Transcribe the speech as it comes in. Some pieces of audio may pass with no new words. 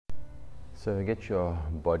So get your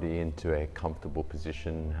body into a comfortable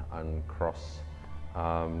position, uncross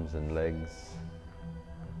arms and legs.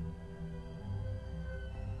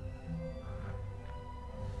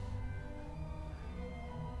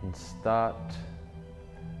 And start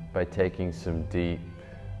by taking some deep,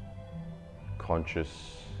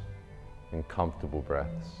 conscious and comfortable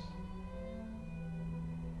breaths.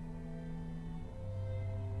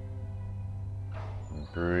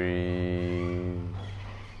 Breathe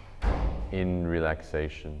in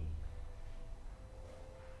relaxation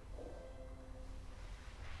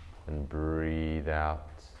and breathe out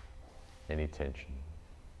any tension.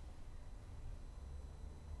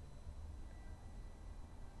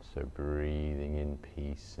 So breathing in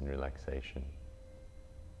peace and relaxation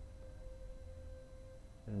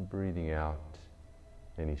and breathing out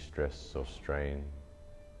any stress or strain.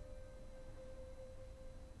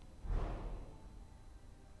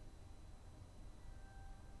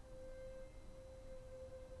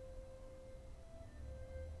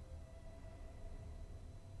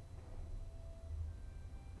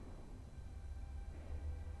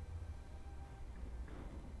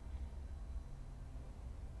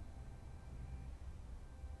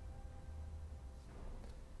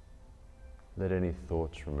 Let any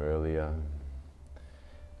thoughts from earlier,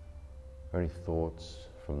 or any thoughts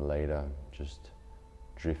from later, just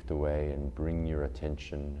drift away and bring your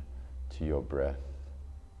attention to your breath.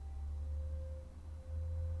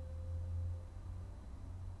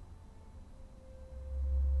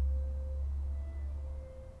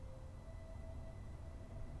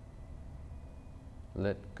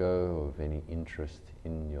 Let go of any interest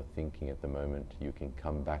in your thinking at the moment. You can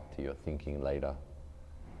come back to your thinking later.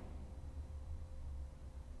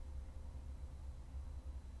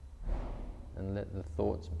 And let the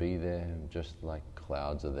thoughts be there, just like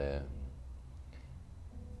clouds are there.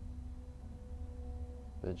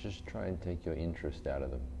 But just try and take your interest out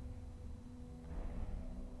of them.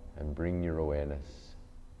 And bring your awareness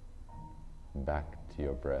back to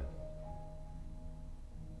your breath.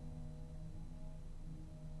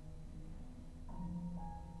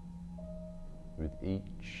 With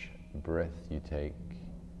each breath you take,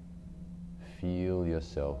 feel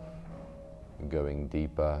yourself going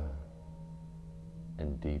deeper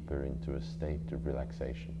and deeper into a state of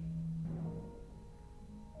relaxation.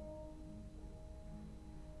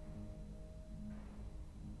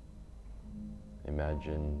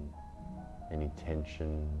 Imagine any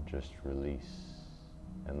tension just release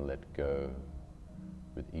and let go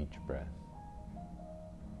with each breath.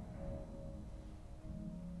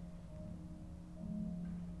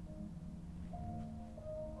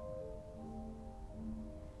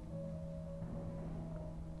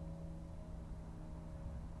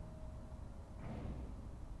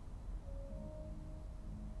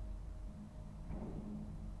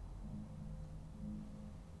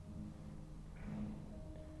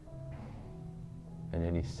 And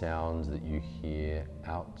any sounds that you hear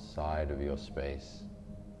outside of your space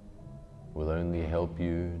will only help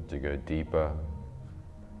you to go deeper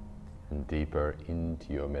and deeper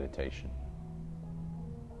into your meditation.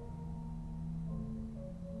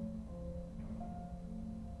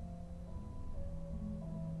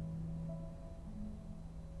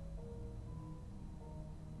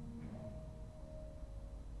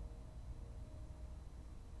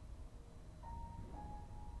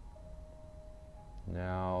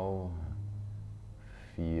 Now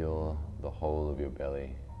feel the whole of your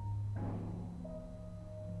belly.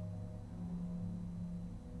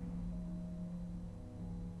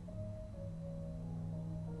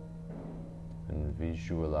 And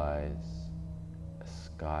visualize a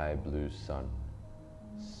sky blue sun.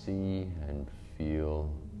 See and feel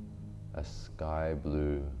a sky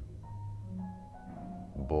blue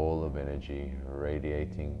ball of energy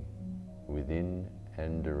radiating within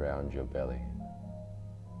and around your belly.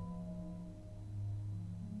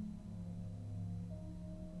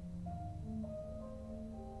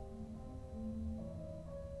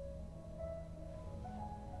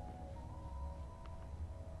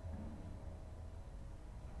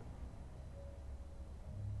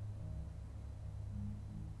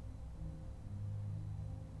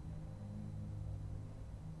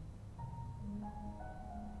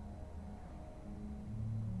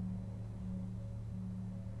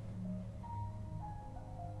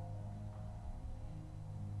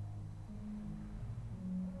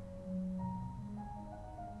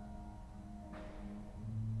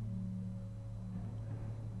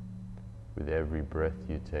 With every breath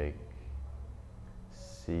you take,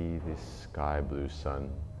 see this sky blue sun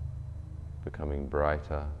becoming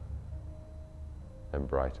brighter and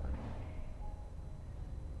brighter.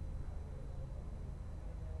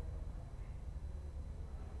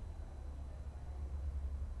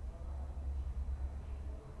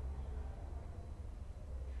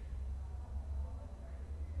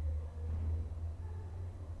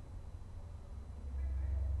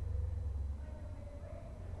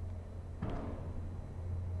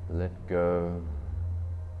 Let go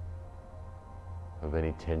of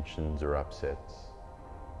any tensions or upsets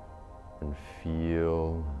and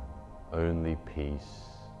feel only peace,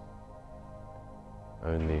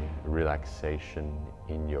 only relaxation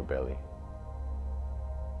in your belly.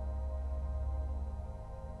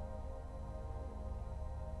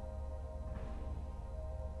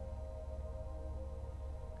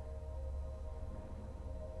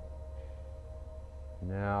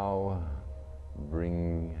 Now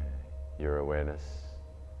bring your awareness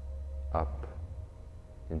up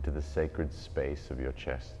into the sacred space of your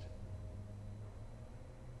chest.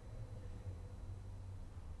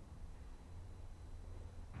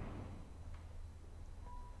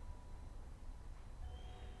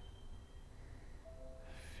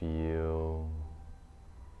 Feel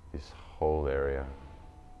this whole area.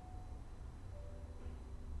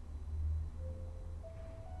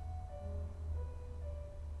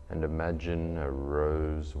 And imagine a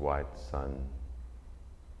rose-white sun.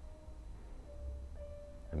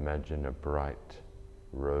 Imagine a bright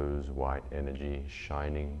rose-white energy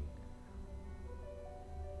shining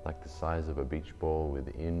like the size of a beach ball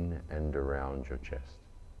within and around your chest.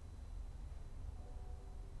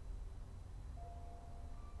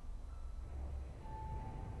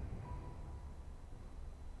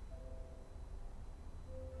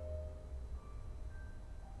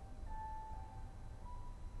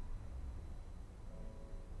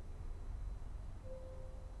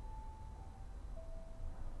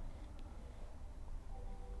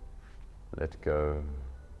 Let go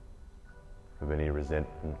of any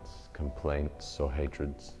resentments, complaints, or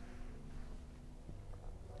hatreds,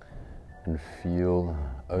 and feel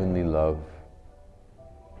only love,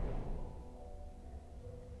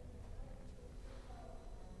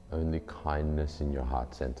 only kindness in your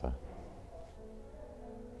heart center.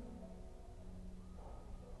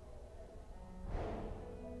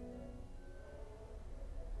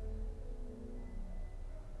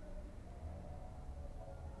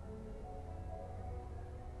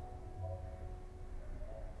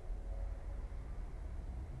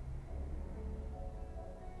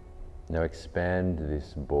 Now expand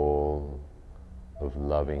this ball of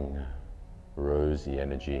loving, rosy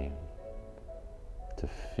energy to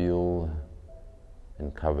fill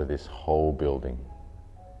and cover this whole building.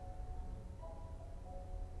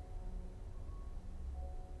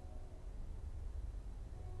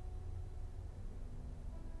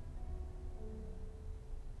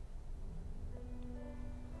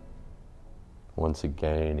 Once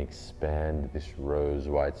again, expand this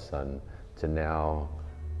rose-white sun to now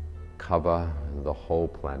cover the whole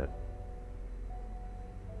planet.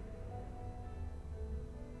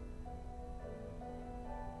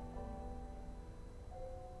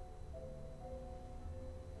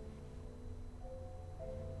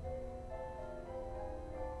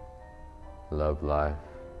 Love life.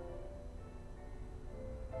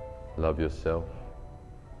 Love yourself.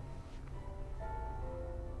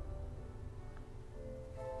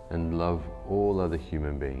 And love all other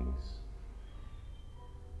human beings.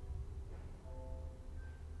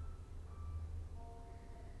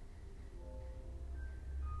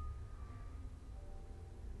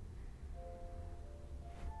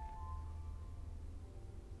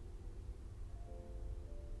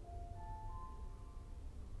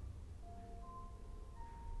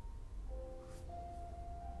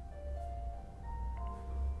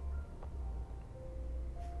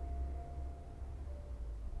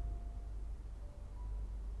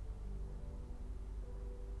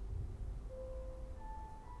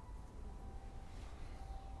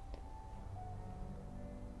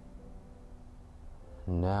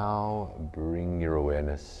 Now bring your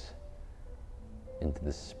awareness into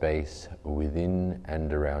the space within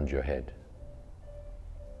and around your head.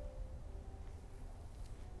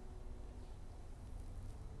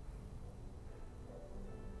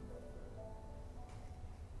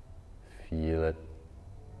 Feel it.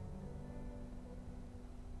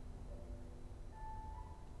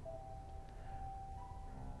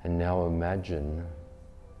 And now imagine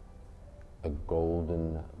a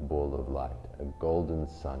golden ball of light, a golden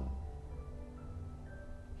sun,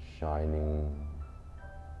 shining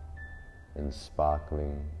and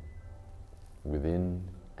sparkling within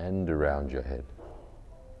and around your head.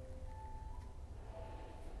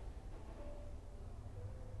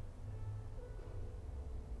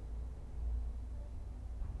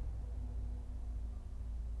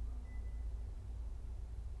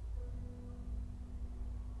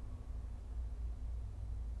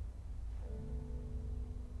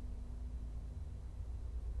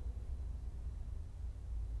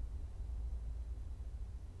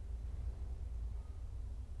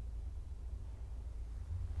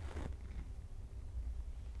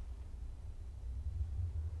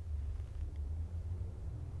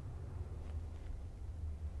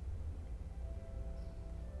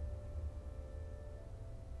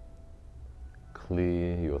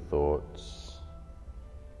 clear your thoughts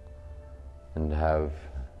and have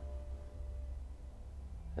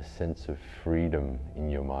a sense of freedom in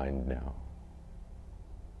your mind now.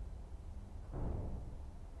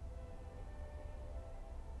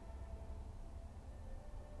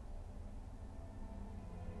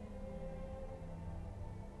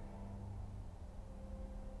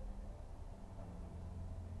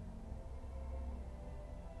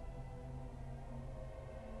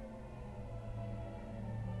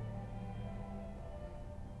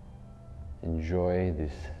 Enjoy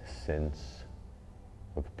this sense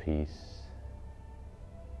of peace,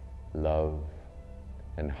 love,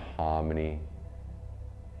 and harmony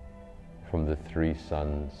from the three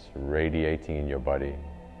suns radiating in your body.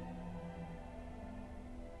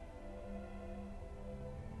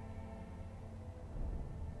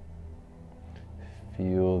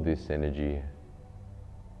 Feel this energy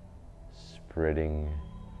spreading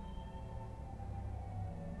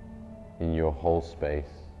in your whole space.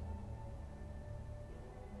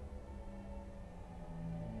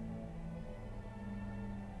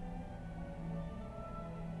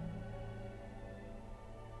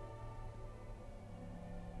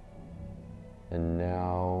 And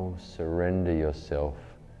now surrender yourself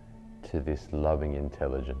to this loving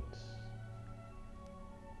intelligence,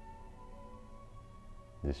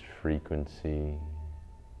 this frequency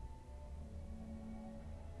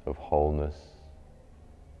of wholeness,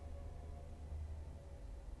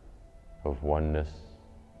 of oneness,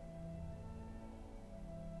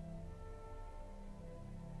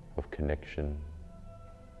 of connection.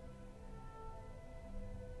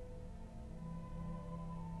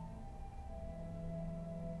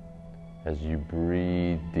 As you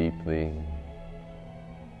breathe deeply,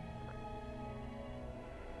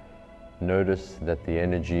 notice that the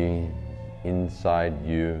energy inside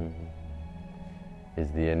you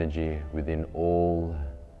is the energy within all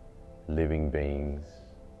living beings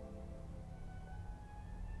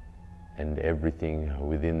and everything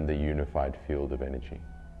within the unified field of energy.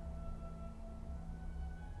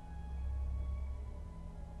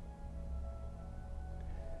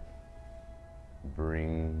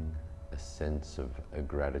 Bring a sense of a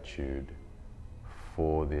gratitude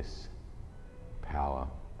for this power,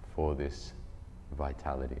 for this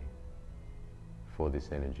vitality, for this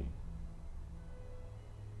energy.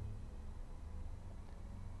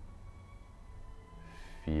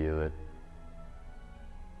 Feel it.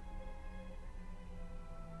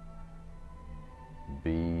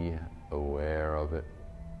 Be aware of it.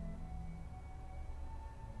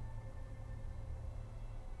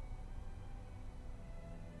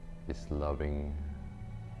 This loving,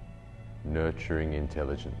 nurturing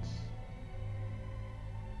intelligence.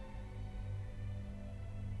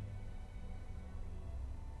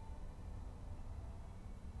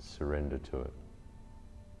 Surrender to it.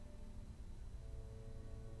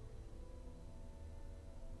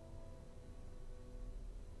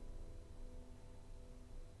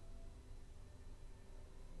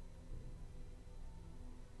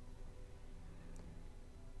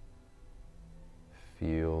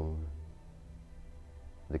 Feel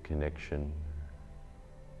the connection,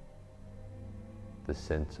 the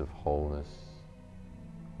sense of wholeness,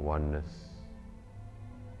 oneness.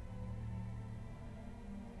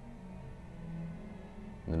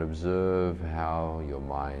 And then observe how your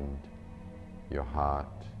mind, your heart,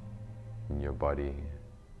 and your body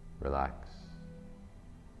relax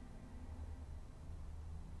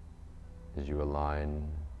as you align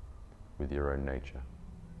with your own nature.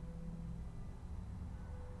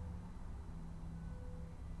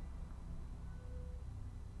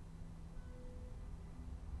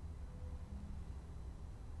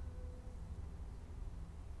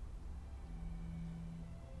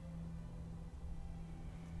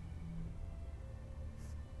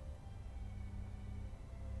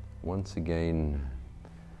 Once again,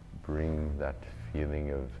 bring that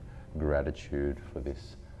feeling of gratitude for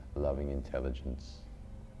this loving intelligence.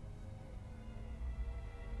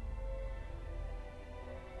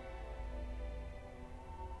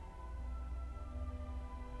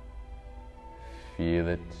 Feel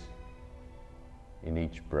it in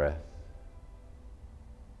each breath,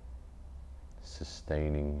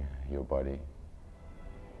 sustaining your body.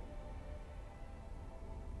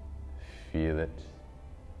 Feel it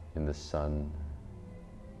in the sun,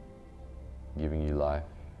 giving you life.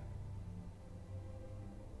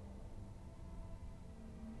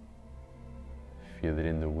 Feel it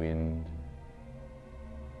in the wind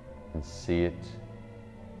and see it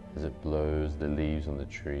as it blows the leaves on the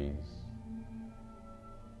trees.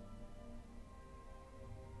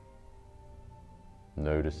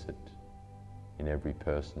 Notice it in every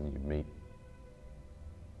person you meet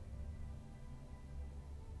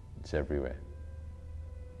It's everywhere.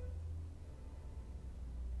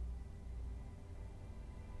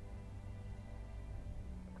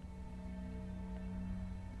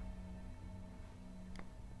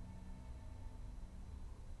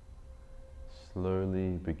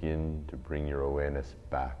 Slowly begin to bring your awareness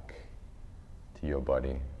back to your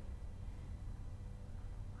body.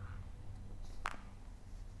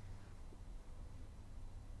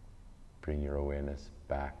 Bring your awareness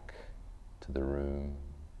back to the room.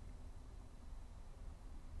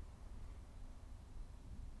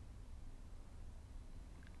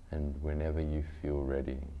 And whenever you feel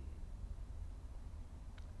ready,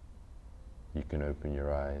 you can open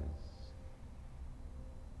your eyes,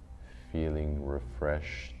 feeling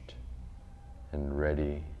refreshed and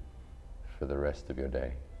ready for the rest of your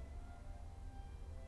day.